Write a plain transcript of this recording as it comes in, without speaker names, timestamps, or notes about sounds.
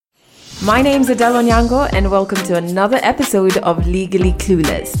My name's Adele Onyango and welcome to another episode of Legally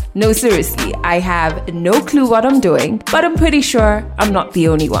Clueless. No, seriously, I have no clue what I'm doing, but I'm pretty sure I'm not the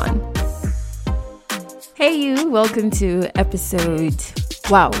only one. Hey you, welcome to episode,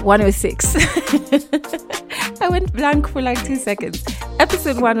 106. I went blank for like 2 seconds.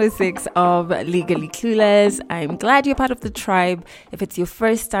 Episode 106 of Legally Clueless. I'm glad you're part of the tribe. If it's your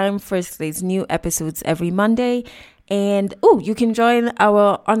first time, there's new episodes every Monday. And you can join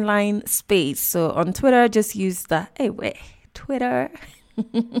our online space. So on Twitter, just use the Twitter.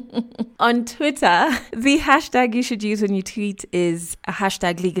 On Twitter, the hashtag you should use when you tweet is a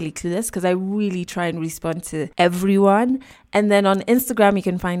hashtag Legally Clueless, because I really try and respond to everyone. And then on Instagram, you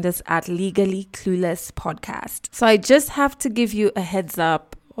can find us at Legally Clueless Podcast. So I just have to give you a heads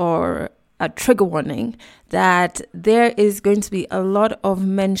up or a trigger warning that there is going to be a lot of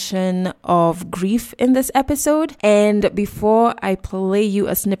mention of grief in this episode. And before I play you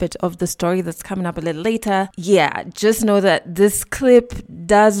a snippet of the story that's coming up a little later, just know that this clip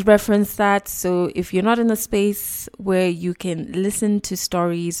does reference that. So if you're not in a space where you can listen to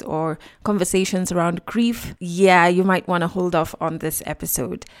stories or conversations around grief, you might want to hold off on this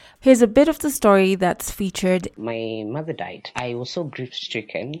episode. Here's a bit of the story that's featured. My mother died. I was so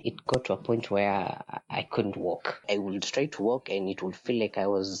grief-stricken. It got to a point where I couldn't walk. I would try to walk and it would feel like I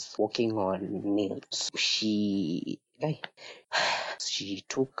was walking on nails. She died. She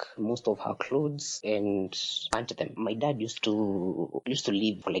took most of her clothes and burnt them. My dad used to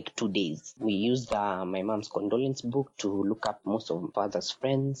leave for like 2 days. We used my mom's condolence book to look up most of my father's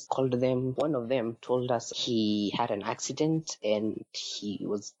friends, called them. One of them told us he had an accident and he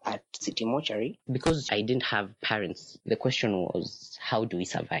was at City Mortuary. Because I didn't have parents, the question was, how do we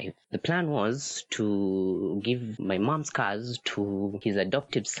survive? The plan was to give my mom's cars to his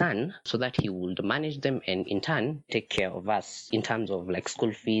adoptive son so that he would manage them and in turn take care of us in terms of like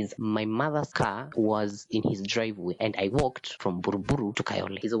school fees. My mother's car was in his driveway and I walked from Buruburu to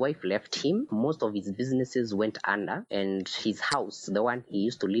Kayole. His wife left him. Most of his businesses went under and his house, the one he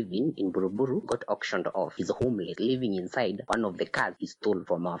used to live in Buruburu, got auctioned off. He's homeless, living inside one of the cars he stole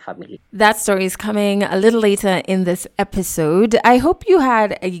from our family. That story is coming a little later in this episode. I hope you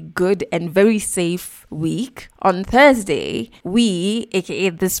had a good and very safe week. On Thursday, we, aka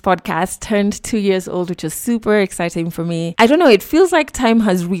this podcast, turned 2 years old, which is super exciting for me. I don't know, it feels like time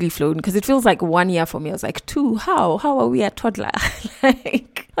has really flown because it feels like 1 year for me. I was like, 2, how are we at toddler?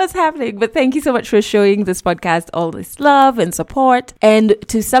 Like, what's happening? But thank you so much for showing this podcast all this love and support. And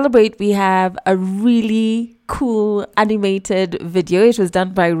to celebrate, we have a really cool animated video. It was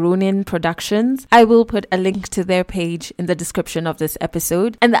done by Ronin Productions. I will put a link to their page in the description of this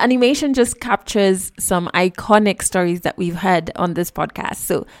episode. And the animation just captures some iconic stories that we've heard on this podcast.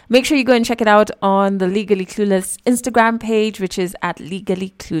 So make sure you go and check it out on the Legally Clueless Instagram page, which is at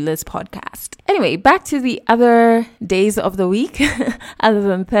Legally Clueless Podcast. Anyway, back to the other days of the week, other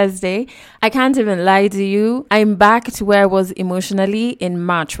than Thursday. I can't even lie to you. I'm back to where I was emotionally in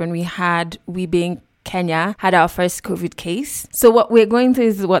March when we being Kenya had our first COVID case. So what we're going through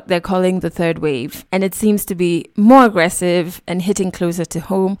is what they're calling the third wave. And it seems to be more aggressive and hitting closer to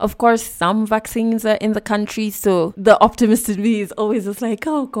home. Of course, some vaccines are in the country. So the optimist in me is always just like,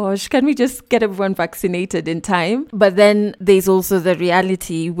 oh gosh, can we just get everyone vaccinated in time? But then there's also the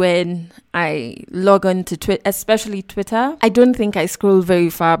reality when I log on to Twitter, especially Twitter. I don't think I scroll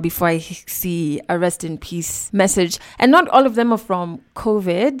very far before I see a rest in peace message. And not all of them are from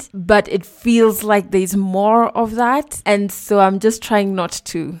COVID, but it feels like there's more of that. And so I'm just trying not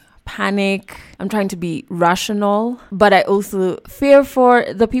to panic. I'm trying to be rational, but I also fear for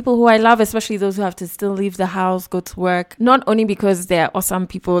the people who I love, especially those who have to still leave the house, go to work, not only because they're awesome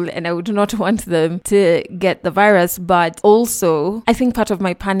people and I would not want them to get the virus, but also I think part of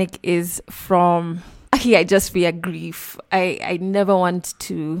my panic is from I just fear grief. I never want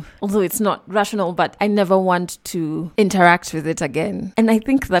to, although it's not rational, but I never want to interact with it again. And I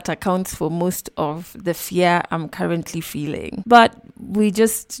think that accounts for most of the fear I'm currently feeling. But we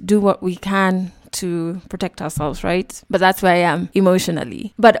just do what we can to protect ourselves, right? But that's where I am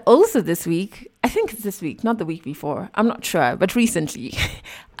emotionally. But also this week, I think it's this week, not the week before, I'm not sure, but recently,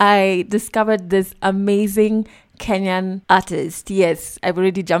 I discovered this amazing Kenyan artist. Yes, I've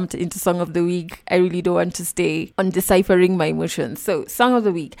already jumped into Song of the Week. I really don't want to stay on deciphering my emotions. So, Song of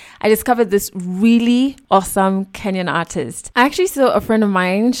the Week. I discovered this really awesome Kenyan artist. I actually saw a friend of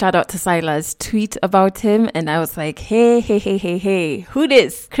mine, shout out to Silas, tweet about him, and I was like, hey, who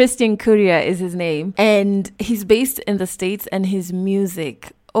this? Christian Courier is his name. And he's based in the States, and his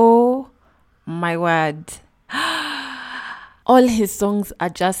music, oh my word. All his songs are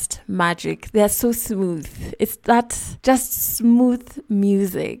just magic. They're so smooth. It's that just smooth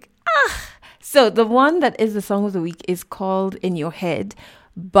music. So the one that is the song of the week is called In Your Head.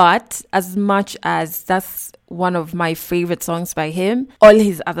 But as much as that's one of my favorite songs by him, all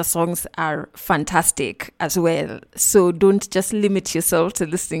his other songs are fantastic as well. So don't just limit yourself to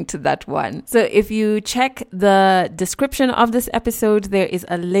listening to that one. So if you check the description of this episode, there is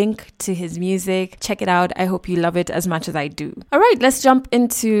a link to his music. Check it out. I hope you love it as much as I do. All right, let's jump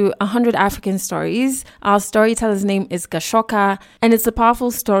into 100 African Stories. Our storyteller's name is Gashoka, and it's a powerful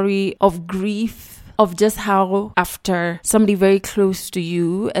story of grief, of just how after somebody very close to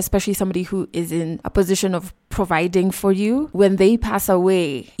you, especially somebody who is in a position of providing for you, when they pass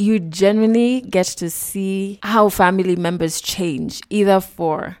away, you genuinely get to see how family members change, either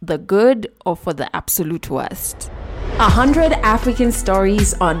for the good or for the absolute worst. 100 African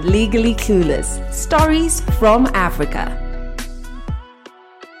Stories on Legally Clueless. Stories from Africa.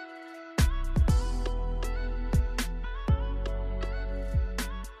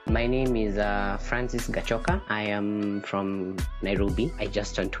 My name is Francis Gachoka. I am from Nairobi. I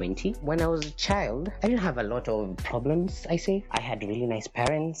just turned 20. When I was a child, I didn't have a lot of problems, I say. I had really nice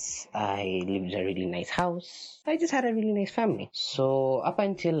parents. I lived in a really nice house. I just had a really nice family. So up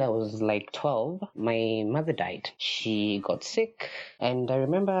until I was like 12, my mother died. She got sick. And I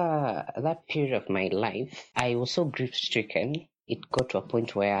remember that period of my life, I was so grief-stricken. It got to a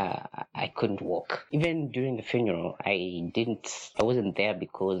point where I couldn't walk. Even during the funeral, I wasn't there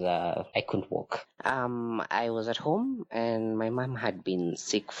because I couldn't walk. I was at home and my mom had been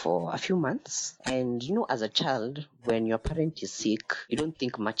sick for a few months. And as a child, when your parent is sick, you don't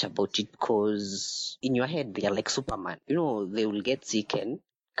think much about it because in your head, they are like Superman. They will get sick and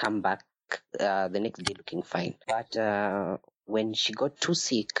come back the next day looking fine. But when she got too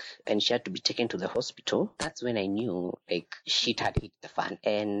sick and she had to be taken to the hospital, that's when I knew shit had hit the fan.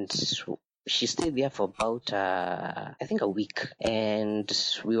 And she stayed there for about, I think, a week. And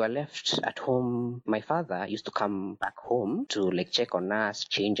we were left at home. My father used to come back home to check on us,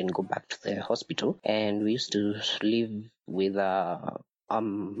 change, and go back to the hospital. And we used to live with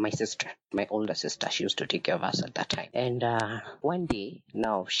my sister, my older sister. She used to take care of us at that time. And one day,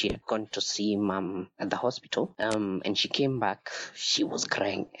 now she had gone to see mom at the hospital. And she came back. She was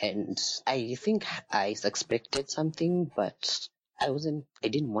crying, and I think I suspected something, but I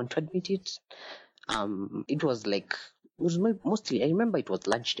didn't want to admit it. Mostly, I remember it was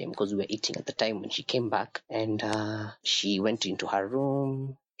lunchtime because we were eating at the time when she came back, and she went into her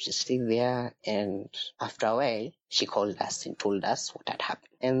room. She stayed there, and after a while, she called us and told us what had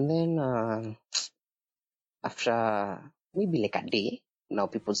happened. And then after maybe a day, now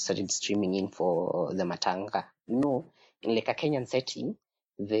people started streaming in for the matanga. In a Kenyan setting,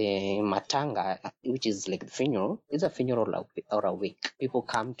 the matanga, which is the funeral, is a funeral or a wake. People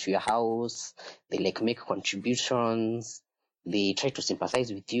come to your house, they make contributions, they try to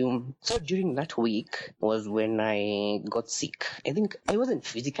sympathize with you. So during that week was when I got sick. I think I wasn't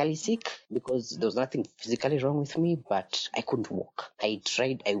physically sick because there was nothing physically wrong with me, but I couldn't walk. I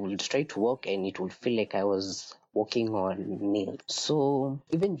would try to walk and it would feel like I was walking on nails. So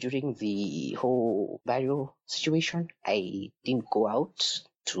even during the whole burial situation, I didn't go out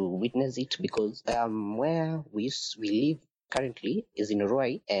to witness it because where we live currently is in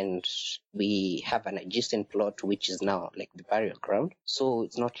Roy, and we have an adjacent plot which is now the burial ground. So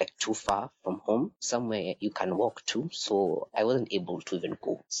it's not too far from home, somewhere you can walk to. So I wasn't able to even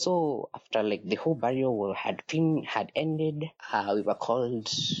go. So after the whole burial had ended, we were called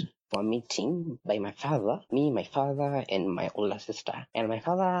for a meeting by my father, my father, and my older sister. And my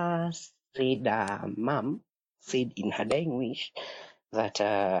father said, Mom said in her dying wish that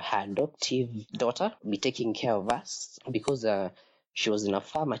her adoptive daughter be taking care of us because she was in a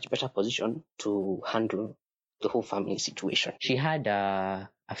far much better position to handle the whole family situation. She had a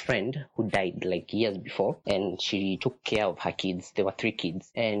friend who died years before, and she took care of her kids. There were 3 kids,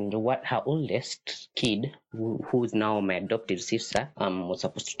 and her oldest kid, who is now my adoptive sister, was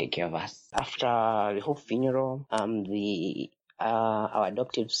supposed to take care of us. After the whole funeral, our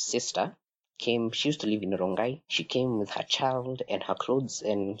adoptive sister came. She used to live in Rongai. She came with her child and her clothes,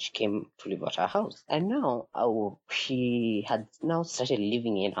 and she came to live at our house. And now she had now started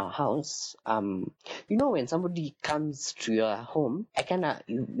living in our house. When somebody comes to your home,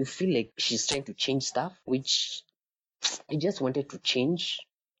 you feel like she's trying to change stuff, which I just wanted to change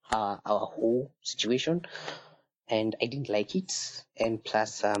our whole situation. And I didn't like it. And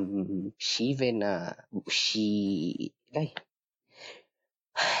plus, she even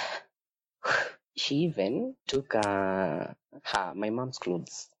she even took my mom's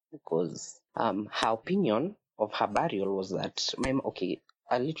clothes because her opinion of her burial was that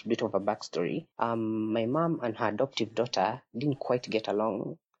a little bit of a backstory. My mom and her adoptive daughter didn't quite get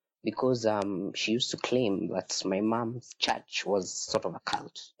along because she used to claim that my mom's church was sort of a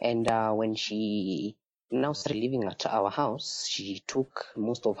cult. And when she now started living at our house, she took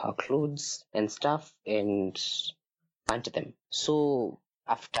most of her clothes and stuff and burnt them. So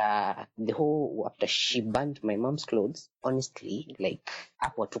after she burnt my mom's clothes, honestly, like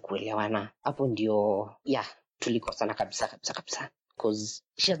hapo hatukuelewana. Hapo ndio tulikosana kabisa, because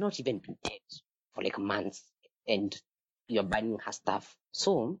she has not even been dead for like months, and you're burning her stuff.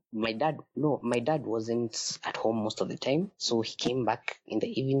 So my dad wasn't at home most of the time, so he came back in the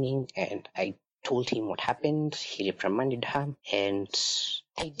evening and I told him what happened. He reprimanded her, and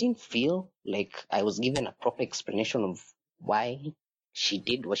I didn't feel like I was given a proper explanation of why she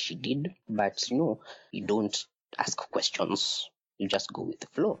did what she did. But you don't ask questions, you just go with the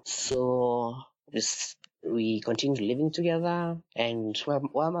flow. So we continued living together, and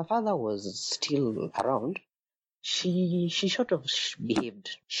while my father was still around, she sort of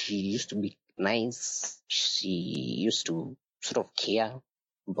behaved. She used to be nice. She used to sort of care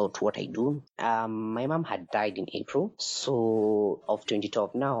about what I do. My mom had died in April, so of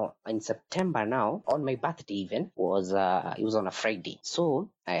 2012. Now in September, now on my birthday even was it was on a Friday.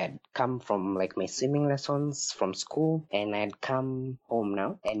 So I had come from like my swimming lessons from school, and I had come home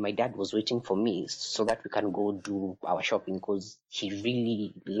now, and my dad was waiting for me so that we can go do our shopping, because he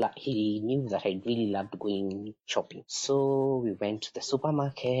knew that I really loved going shopping. So we went to the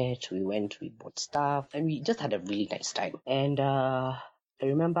supermarket, we bought stuff, and we just had a really nice time. And I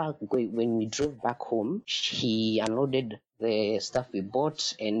remember when we drove back home, he unloaded the stuff we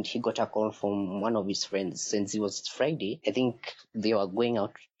bought, and he got a call from one of his friends. Since it was Friday, I think they were going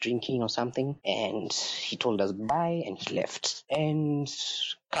out drinking or something, and he told us bye and he left. And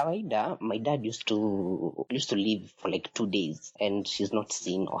kawaida, my dad used to leave for like 2 days, and he's not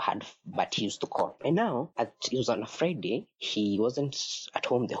seen or heard, but he used to call. And now it was on a Friday, he wasn't at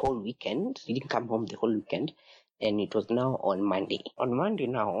home the whole weekend. He didn't come home the whole weekend. And it was now on Monday. On Monday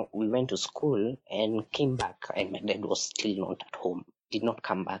now, we went to school and came back, and my dad was still not at home, did not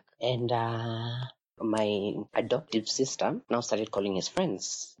come back. And my adoptive sister now started calling his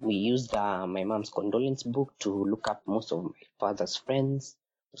friends. We used my mom's condolence book to look up most of my father's friends.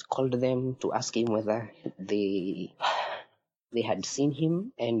 We called them to ask him whether they had seen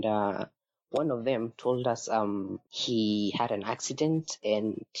him, and one of them told us he had an accident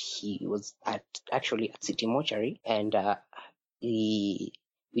and he was actually at City Mortuary, and he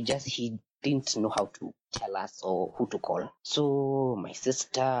didn't know how to tell us or who to call. So my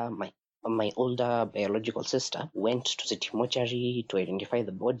sister, my older biological sister, went to City Mortuary to identify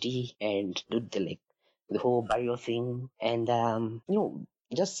the body and do the whole burial thing, and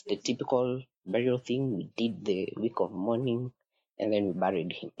just the typical burial thing. We did the week of mourning, and then we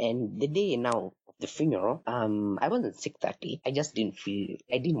buried him. And the day now of the funeral, I wasn't sick that day. I just didn't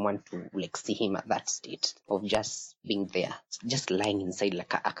want to see him at that state of just being there, just lying inside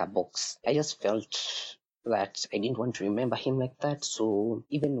like a box. I just felt that I didn't want to remember him like that. So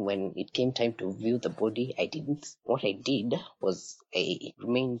even when it came time to view the body, I didn't. What I did was I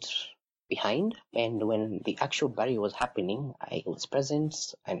remained behind, and when the actual burial was happening, I was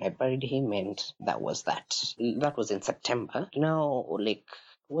present and I buried him, and that was that. That was in September. Now,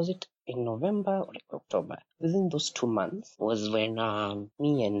 was it in November or October? Within those 2 months was when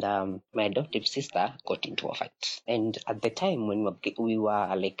me and my adoptive sister got into a fight. And at the time when we were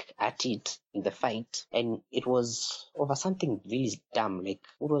at it in the fight, and it was over something really dumb, it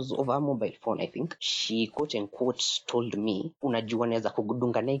was over a mobile phone, I think. She quote unquote told me, unajua naweza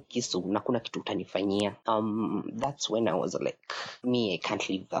kugudunga na kisu na kuna kitu utanifanyia. That's when I was me, I can't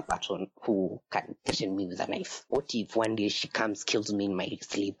leave that person who can threaten me with a knife. What if one day she comes, kills me in my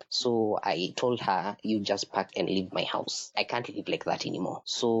sleep? So I told her, you just pack and leave my house. I can't live like that anymore.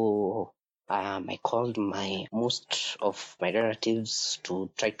 So I called most of my relatives to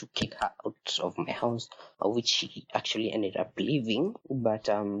try to kick her out of my house, which she actually ended up leaving. But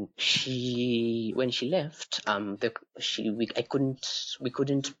when she left, we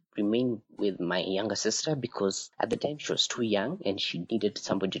couldn't remain with my younger sister, because at the time she was too young and she needed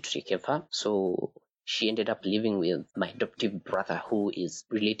somebody to take care of her. So she ended up living with my adoptive brother, who is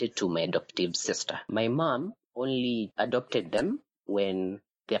related to my adoptive sister. My mom only adopted them when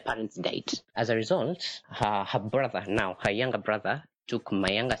their parents died. As a result, her younger brother, took my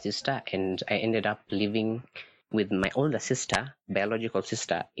younger sister, and I ended up living with my older sister, biological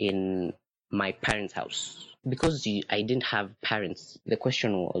sister, in my parents' house. Because I didn't have parents, the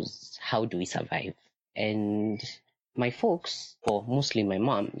question was, how do we survive? And my folks, or mostly my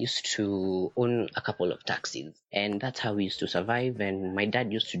mom, used to own a couple of taxis, and that's how we used to survive. And my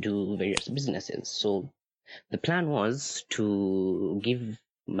dad used to do various businesses. So the plan was to give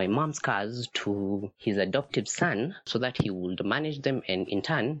my mom's cars to his adoptive son so that he would manage them and in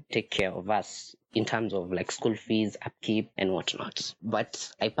turn take care of us in terms of like school fees, upkeep, and whatnot.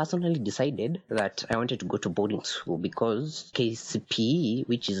 But I personally decided that I wanted to go to boarding school because KCPE,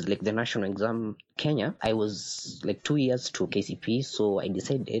 which is like the national exam Kenya, I was like 2 years to KCPE, so I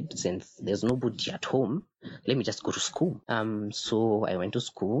decided since there's nobody at home, let me just go to school. So I went to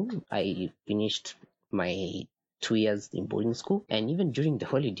school. I finished my 2 years in boarding school, and even during the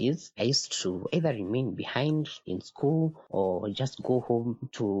holidays I used to either remain behind in school or just go home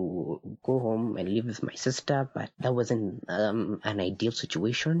and live with my sister, but that wasn't an ideal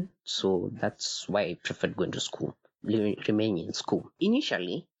situation, so that's why I preferred going to school, remaining in school.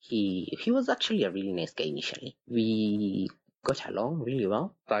 Initially he was actually a really nice guy. Initially we got along really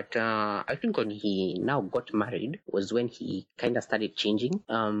well, but I think when he now got married was when he kind of started changing,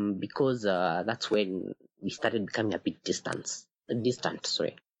 because that's when we started becoming a bit distant.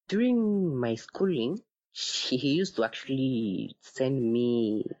 Sorry. During my schooling, he used to actually send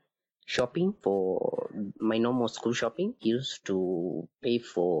me shopping for my normal school shopping. He used to pay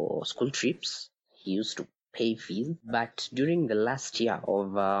for school trips. He used to pay fees. But during the last year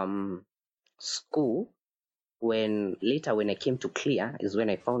of school, when I came to clear, is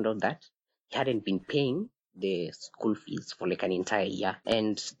when I found out that he hadn't been paying the school fees for like an entire year,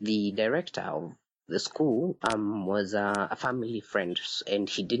 and the director of the school was a family friend, and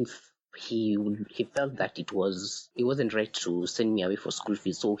he felt that it wasn't right to send me away for school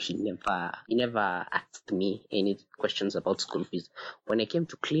fees, so he never asked me any questions about school fees. When I came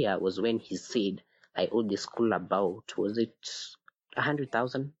to clear was when he said I owed the school about, was it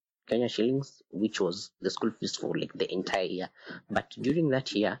 100,000 Kenya shillings, which was the school fees for like the entire year. But during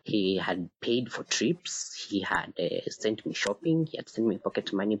that year, he had paid for trips, he had sent me shopping, he had sent me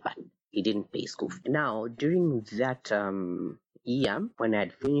pocket money, but he didn't pay school fee. Now, during that year, when I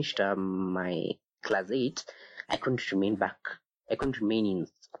had finished my class 8, I couldn't remain in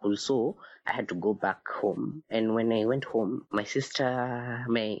school, so I had to go back home. And when I went home,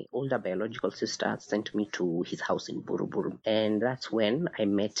 my older biological sister, sent me to his house in Buruburu, and that's when I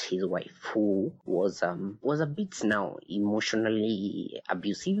met his wife, who was a bit now emotionally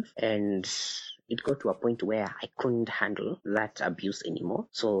abusive, and it got to a point where I couldn't handle that abuse anymore.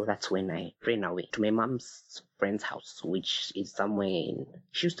 So that's when I ran away to my mom's friend's house, which is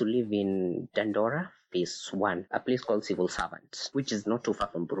she used to live in Dandora, Phase 1, a place called Civil Servant, which is not too far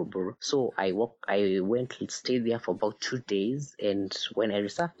from Buruburu. So I went and stayed there for about 2 days, and when I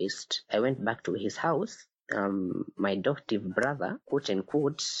resurfaced, I went back to his house. My adoptive brother, quote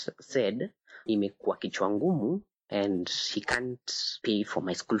unquote, said, imekuwa kichwa ngumu, and he can't pay for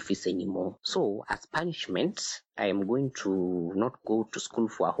my school fees anymore. So as punishment, I am going to not go to school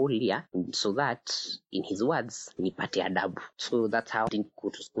for a whole year, so that, in his words, nipate adabu. So that's how I didn't go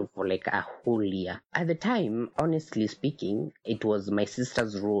to school for like a whole year. At the time, honestly speaking, it was my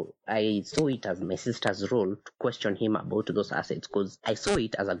sister's role. I saw it as my sister's role to question him about those assets, because I saw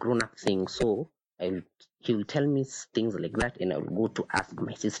it as a grown-up thing. So he will tell me things like that, and I will go to ask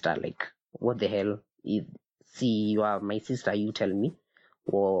my sister, like, what the hell is... See, you are my sister, you tell me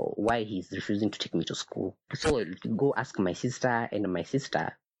why he's refusing to take me to school. So I'll go ask my sister, and my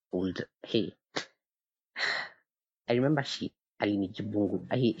sister would, hey, I remember she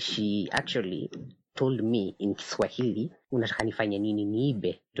actually told me in Kiswahili, unataka nifanye nini,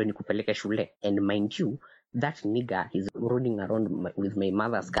 niibe ndio nikupeleke shule? And mind you, that nigga is running around with my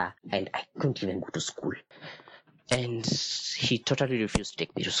mother's car, and I couldn't even go to school. And he totally refused to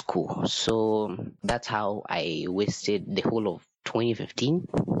take me to school. So that's how I wasted the whole of 2015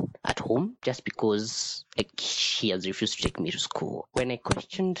 at home, just because he has refused to take me to school. When I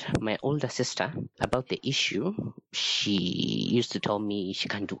questioned my older sister about the issue, she used to tell me she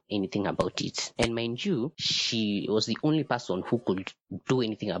can't do anything about it. And mind you, she was the only person who could do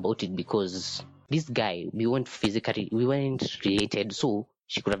anything about it, because this guy, we weren't related, so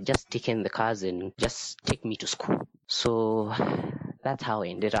she could have just taken the cars and just take me to school. So that's how I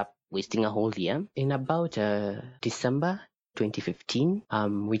ended up wasting a whole year. In about December 2015,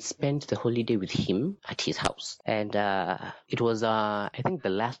 we spent the holiday with him at his house. And it was, I think, the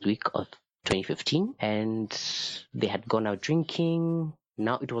last week of 2015. And they had gone out drinking.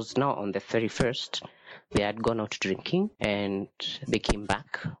 Now it was on the 31st. They had gone out drinking and they came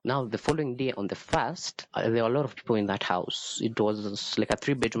back. Now the following day on the 1st, there were a lot of people in that house. It was like a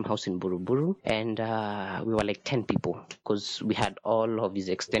 3-bedroom house in Buruburu, and we were like 10 people, because we had all of his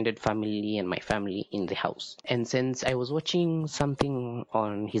extended family and my family in the house. And since I was watching something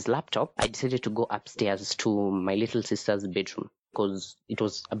on his laptop, I decided to go upstairs to my little sister's bedroom. because it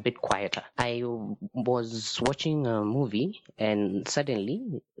was a bit quieter. I was watching a movie and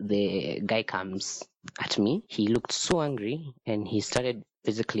suddenly the guy comes at me. He looked so angry and he started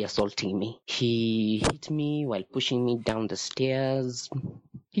physically assaulting me. He hit me while pushing me down the stairs.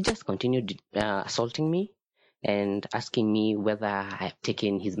 He just continued assaulting me and asking me whether I have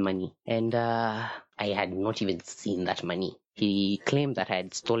taken his money. And I had not even seen that money. He claimed that I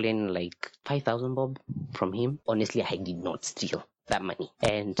had stolen like 5,000 bob from him. Honestly, I did not steal that money.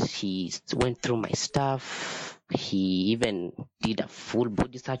 And he went through my stuff. He even did a full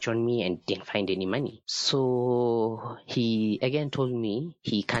body search on me and didn't find any money. So he again told me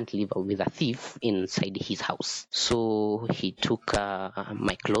he can't live with a thief inside his house. So he took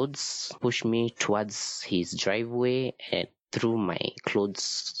my clothes, pushed me towards his driveway and threw my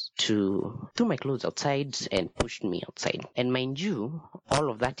clothes outside and pushed me outside. And mind you, all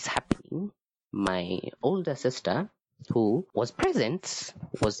of that is happening. My older sister, who was present,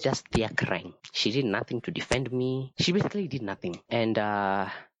 was just there crying. She did nothing to defend me. She basically did nothing. And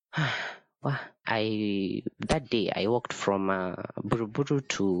that day I walked from Buruburu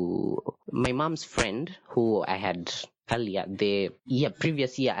to my mom's friend who I had earlier,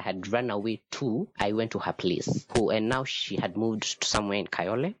 previous year I had run away to. I went to her place, and now she had moved to somewhere in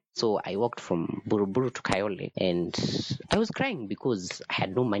Kayole. So I walked from Buruburu to Kayole and I was crying because I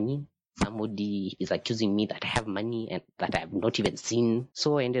had no money. Somebody is accusing me that I have money and that I have not even seen.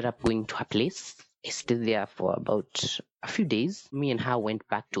 So I ended up going to her place. I stayed there for about a few days. Me and her went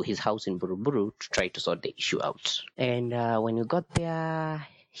back to his house in Buruburu to try to sort the issue out. And when we got there,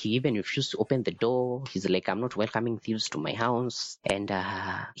 he even refused to open the door. He's like, I'm not welcoming thieves to my house. And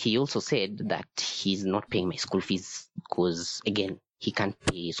he also said that he's not paying my school fees because, again, he can't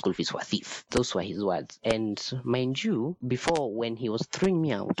pay school fees for a thief. Those were his words. And mind you, before, when he was throwing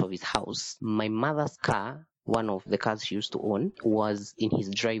me out of his house, my mother's car, one of the cars she used to own, was in his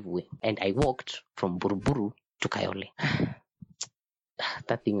driveway. And I walked from Buruburu to Kayole.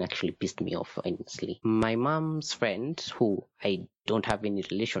 That thing actually pissed me off, honestly. My mom's friend, who I don't have any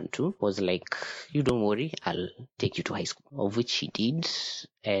relation to, was like, you don't worry, I'll take you to high school, of which she did.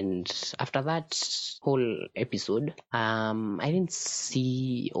 And after that whole episode, I didn't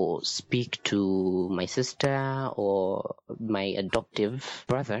see or speak to my sister or my adoptive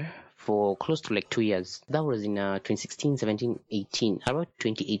brother for close to like 2 years. That was in 2016, 17, 18. About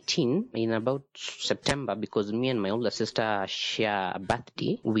 2018, in about September, because me and my older sister share a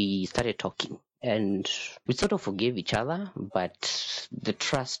birthday, we started talking. And we sort of forgave each other, but the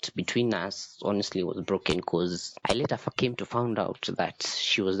trust between us honestly was broken because I later came to find out that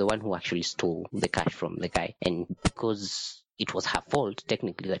she was the one who actually stole the cash from the guy. And because it was her fault,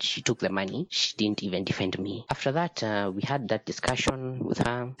 technically, that she took the money, she didn't even defend me. After that, we had that discussion with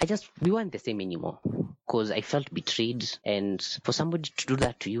her. We weren't the same anymore because I felt betrayed. And for somebody to do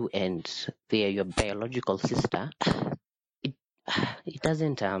that to you and they're your biological sister, it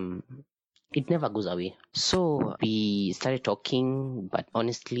doesn't... it never goes away. So we started talking, but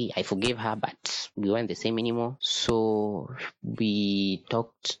honestly, I forgave her, but we weren't the same anymore. So we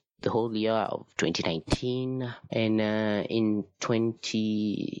talked the whole year of 2019, and in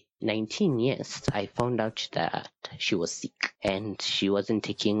 2019, yes, I found out that she was sick and she wasn't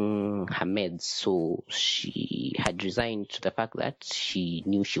taking her meds, so she had resigned to the fact that she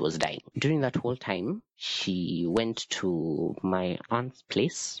knew she was dying. During that whole time, she went to my aunt's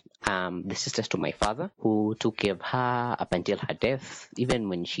place, the sisters to my father, who took care of her up until her death. Even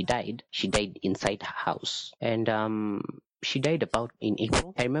when she died inside her house. And she died about in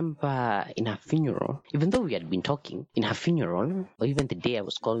April. I remember in her funeral, even though we had been talking, in her funeral, or even the day I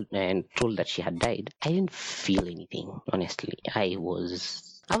was called and told that she had died, I didn't feel anything, honestly. I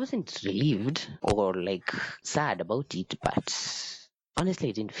wasn't relieved or like sad about it, but honestly,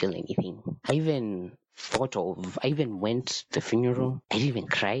 I didn't feel anything. I even went to the funeral. I didn't even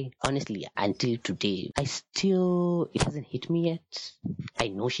cry. Honestly, until today, it hasn't hit me yet. I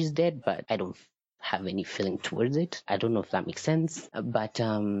know she's dead, but I don't have any feeling towards it. I don't know if that makes sense. But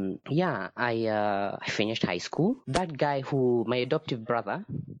I finished high school. That guy my adoptive brother,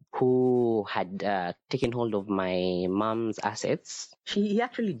 who had taken hold of my mom's assets, he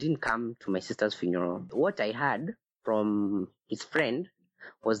actually didn't come to my sister's funeral. What I heard from his friend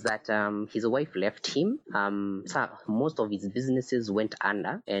was that his wife left him. So most of his businesses went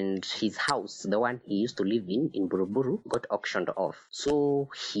under, and his house, the one he used to live in Buruburu, got auctioned off. So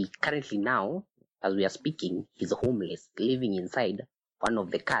he currently now, as we are speaking, he's homeless, living inside one of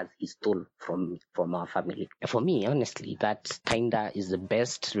the cars he stole from our family. For me, honestly, that kinda is the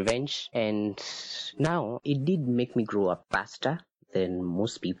best revenge. And now it did make me grow up faster than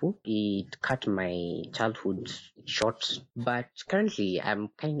most people. It cut my childhood short, but currently I'm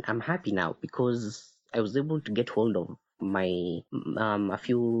happy now because I was able to get hold of my a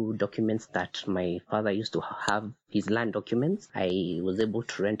few documents that my father used to have, his land documents. I was able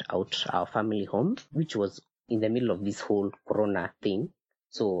to rent out our family home, which was in the middle of this whole corona thing.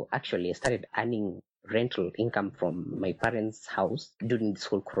 So actually I started earning rental income from my parents' house during this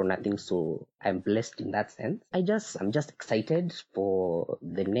whole corona thing. So I'm blessed in that sense. I'm just excited for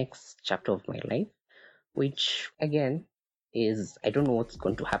the next chapter of my life, which again is, I don't know what's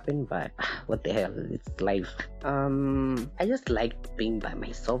going to happen, but what the hell, it's life. I just liked being by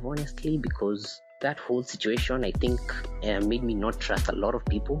myself, honestly, because that whole situation, I think, made me not trust a lot of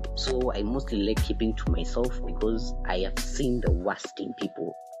people. So I mostly like keeping to myself because I have seen the worst in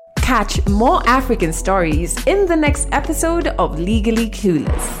people. Catch more African stories in the next episode of Legally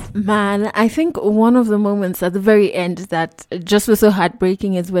Clueless. Man, I think one of the moments at the very end that just was so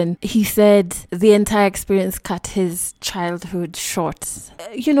heartbreaking is when he said the entire experience cut his childhood short.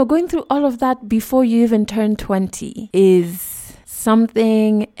 Going through all of that before you even turn 20 is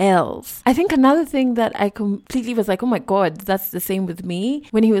something else. I think another thing that I completely was like, oh my God, that's the same with me.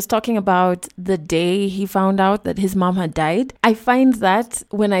 When he was talking about the day he found out that his mom had died, I find that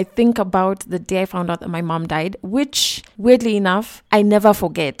when I think about the day I found out that my mom died, which weirdly enough, I never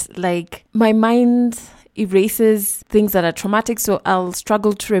forget. Like my mind erases things that are traumatic, so I'll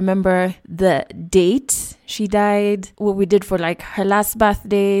struggle to remember the date she died, what we did for like her last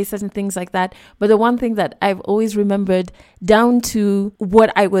birthday, certain things like that. But the one thing that I've always remembered down to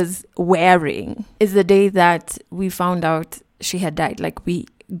what I was wearing is the day that we found out she had died. Like we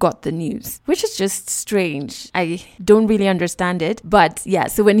got the news, which is just strange. I don't really understand it. But yeah,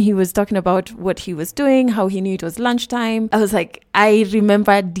 so when he was talking about what he was doing, how he knew it was lunchtime, I was like, I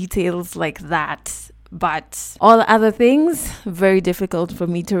remember details like that. But all other things, very difficult for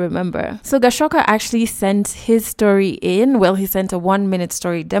me to remember. So Gashoka actually sent his story in. Well, he sent a 1-minute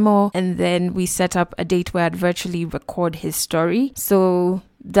story demo, and then we set up a date where I'd virtually record his story. So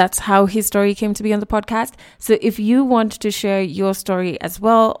that's how his story came to be on the podcast. So if you want to share your story as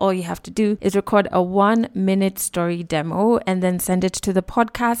well, all you have to do is record a 1-minute story demo and then send it to the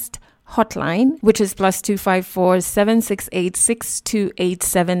podcast hotline, which is +254 768 628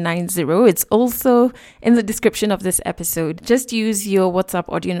 790. It's also in the description of this episode. Just use your WhatsApp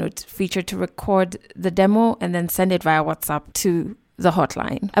audio note feature to record the demo and then send it via WhatsApp to the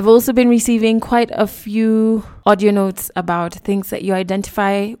hotline. I've also been receiving quite a few audio notes about things that you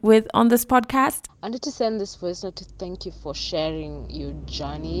identify with on this podcast. I wanted to send this voice note to thank you for sharing your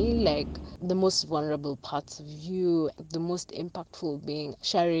journey, like the most vulnerable parts of you, the most impactful being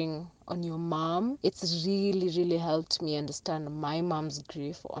sharing on your mom. It's really, really helped me understand my mom's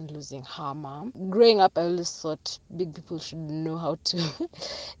grief on losing her mom. Growing up, I always thought big people should know how to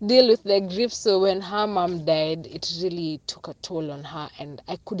deal with their grief. So when her mom died, it really took a toll on her, and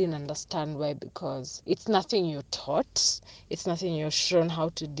I couldn't understand why, because it's nothing you're taught. It's nothing you're shown how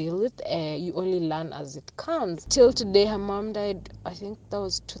to deal with. You only learn as it comes. Till today, her mom died, I think that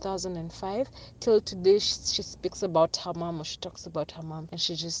was 2005. Till today, she speaks about her mom, or she talks about her mom, and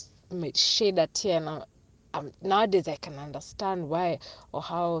she just shed a tear. And nowadays I can understand why or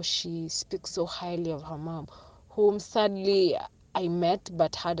how she speaks so highly of her mom, whom sadly I met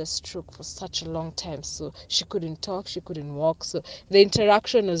but had a stroke for such a long time. So she couldn't talk, she couldn't walk. So the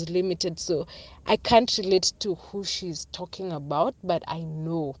interaction was limited. So I can't relate to who she's talking about, but I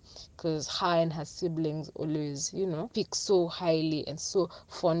know because her and her siblings always, speak so highly and so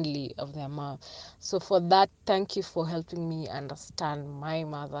fondly of their mom. So for that, thank you for helping me understand my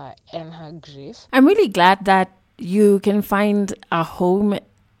mother and her grief. I'm really glad that you can find a home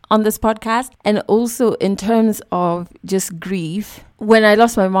on this podcast. And also in terms of just grief, when I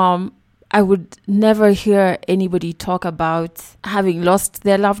lost my mom, I would never hear anybody talk about having lost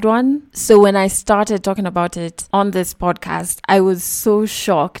their loved one. So when I started talking about it on this podcast, I was so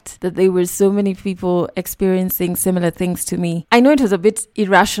shocked that there were so many people experiencing similar things to me. I know it was a bit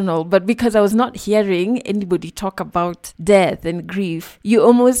irrational, but because I was not hearing anybody talk about death and grief, you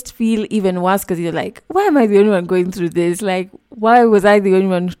almost feel even worse because you're like, why am I the only one going through this? Like, why was I the only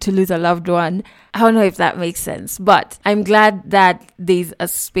one to lose a loved one? I don't know if that makes sense, but I'm glad that there's a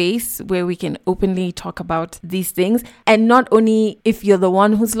space where we can openly talk about these things. And not only if you're the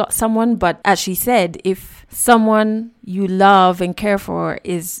one who's lost someone, but as she said, if someone you love and care for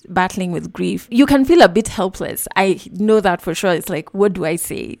is battling with grief, you can feel a bit helpless. I know that for sure. It's like, what do I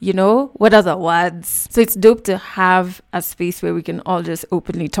say? You know, what are the words? So it's dope to have a space where we can all just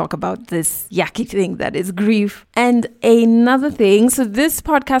openly talk about this yucky thing that is grief. And another thing, so this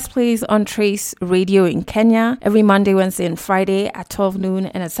podcast plays on Trace Radio in Kenya every Monday, Wednesday, and Friday at 12 noon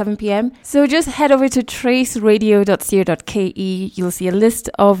and at 7 p.m. So just head over to traceradio.co.ke. You'll see a list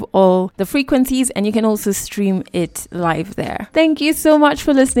of all the frequencies, and you can also stream it live there. Thank you so much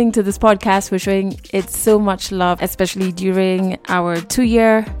for listening to this podcast, for showing it so much love, especially during our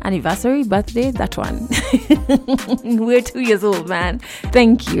 2-year anniversary birthday, that one. We're 2 years old, man.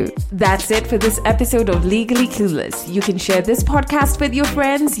 Thank you. That's it for this episode of Legally Clueless. You can share this podcast with your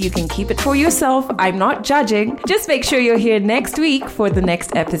friends. You can keep it for yourself. I'm not judging. Just make sure you're here next week for the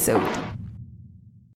next episode.